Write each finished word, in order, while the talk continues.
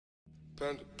I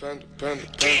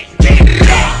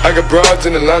got broads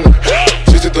in Atlanta,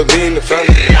 just to lean in the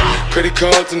family. Credit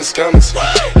cards in the scammers,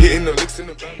 hitting the licks in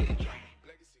the van.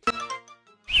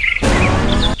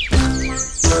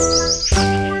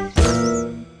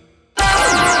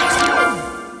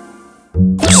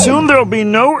 Soon there'll be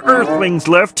no Earthlings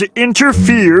left to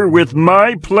interfere with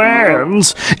my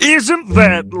plans. Isn't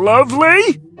that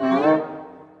lovely?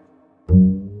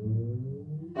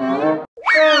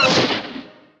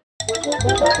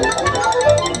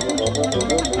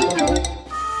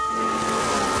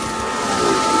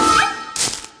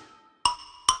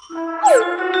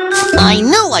 I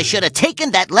knew I should have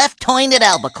taken that left turn at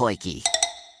Albuquerque.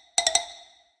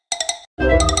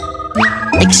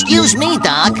 Excuse me,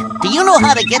 Doc. Do you know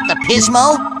how to get the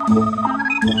Pismo?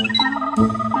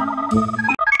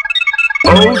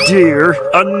 Oh dear,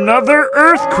 another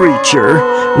Earth creature.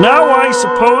 Now I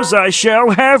suppose I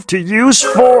shall have to use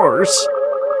force.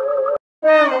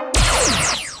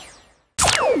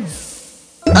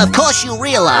 Of course you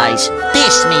realize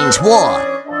this means war.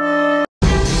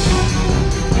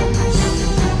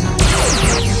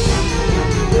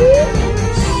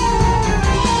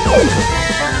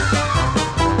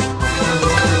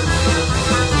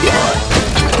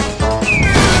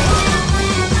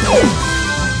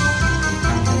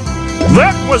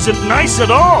 That wasn't nice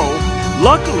at all.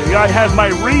 Luckily, I have my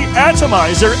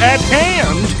re-atomizer at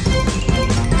hand.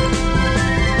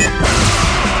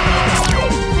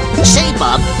 Say,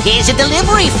 Bub, here's a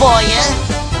delivery for you.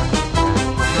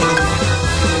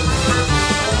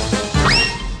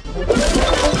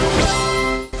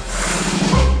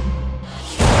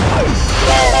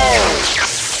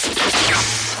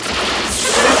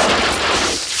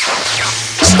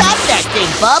 Stop that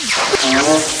thing, Bub.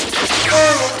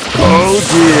 Oh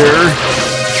dear.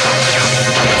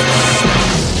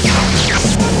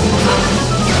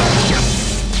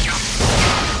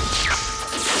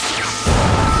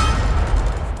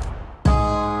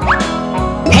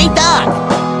 Hey, Doc!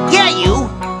 Yeah, you!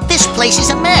 This place is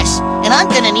a mess, and I'm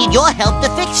gonna need your help to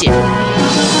fix it.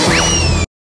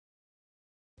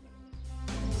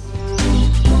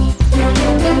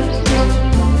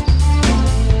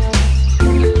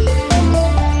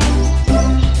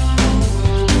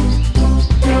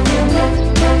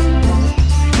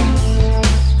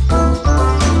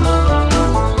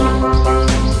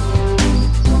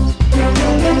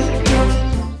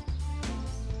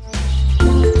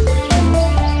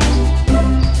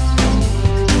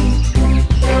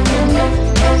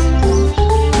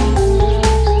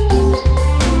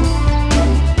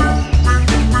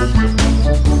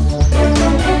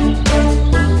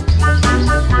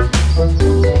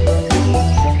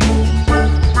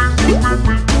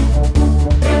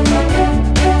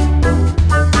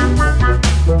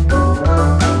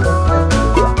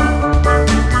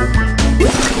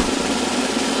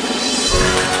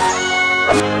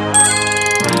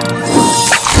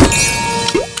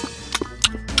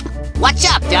 What's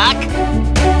up, Doc?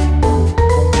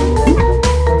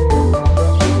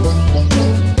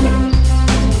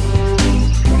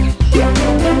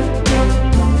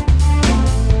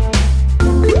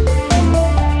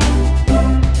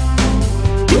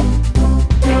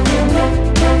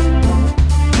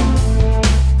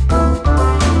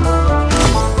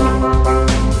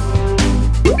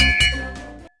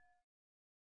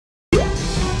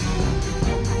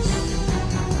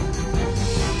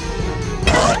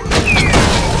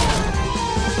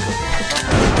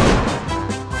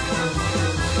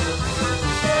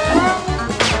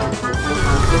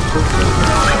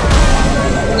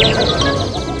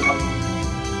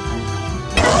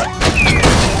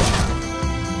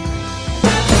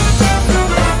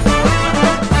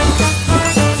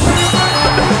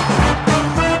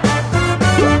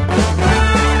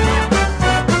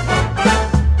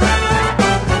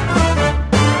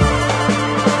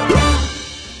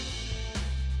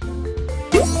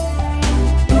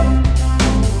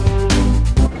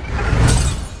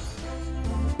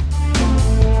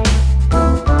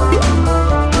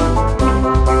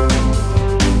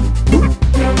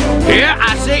 Yeah,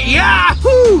 I say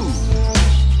Yahoo!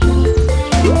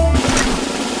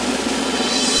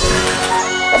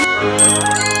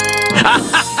 Ha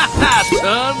ha ha,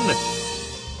 son!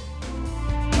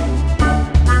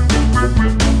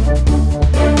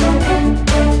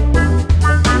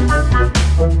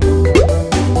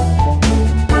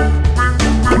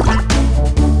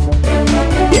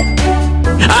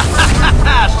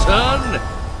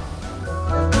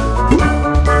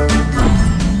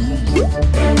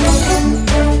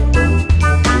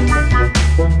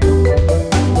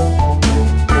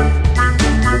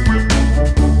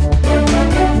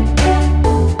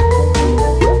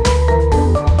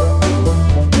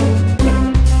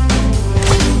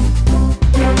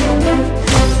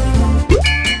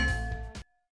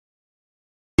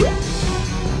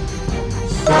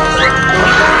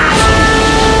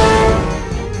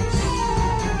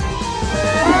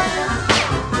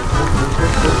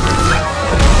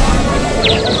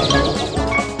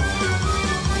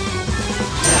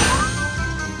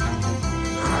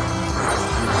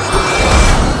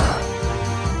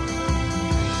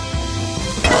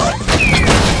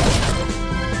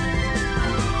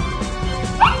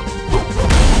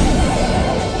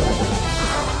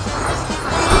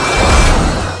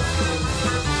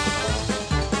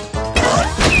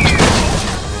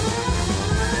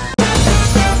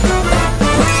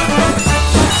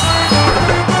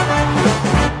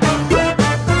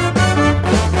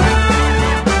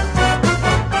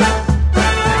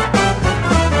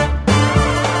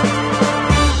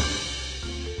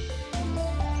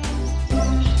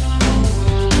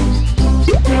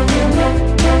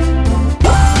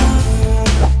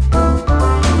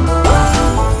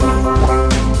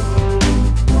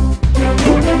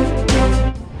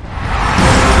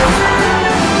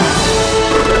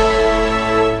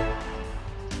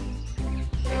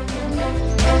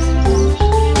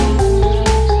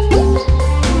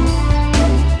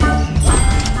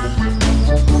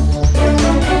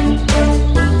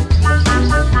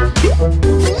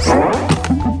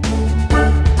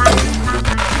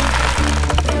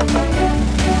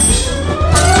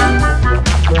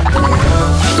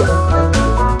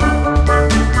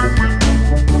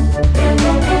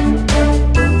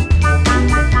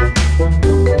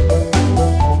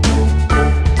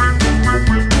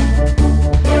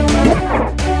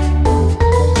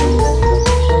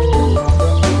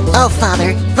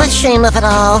 Father, the shame of it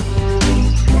all.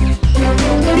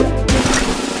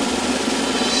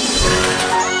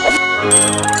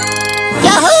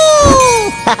 Yahoo!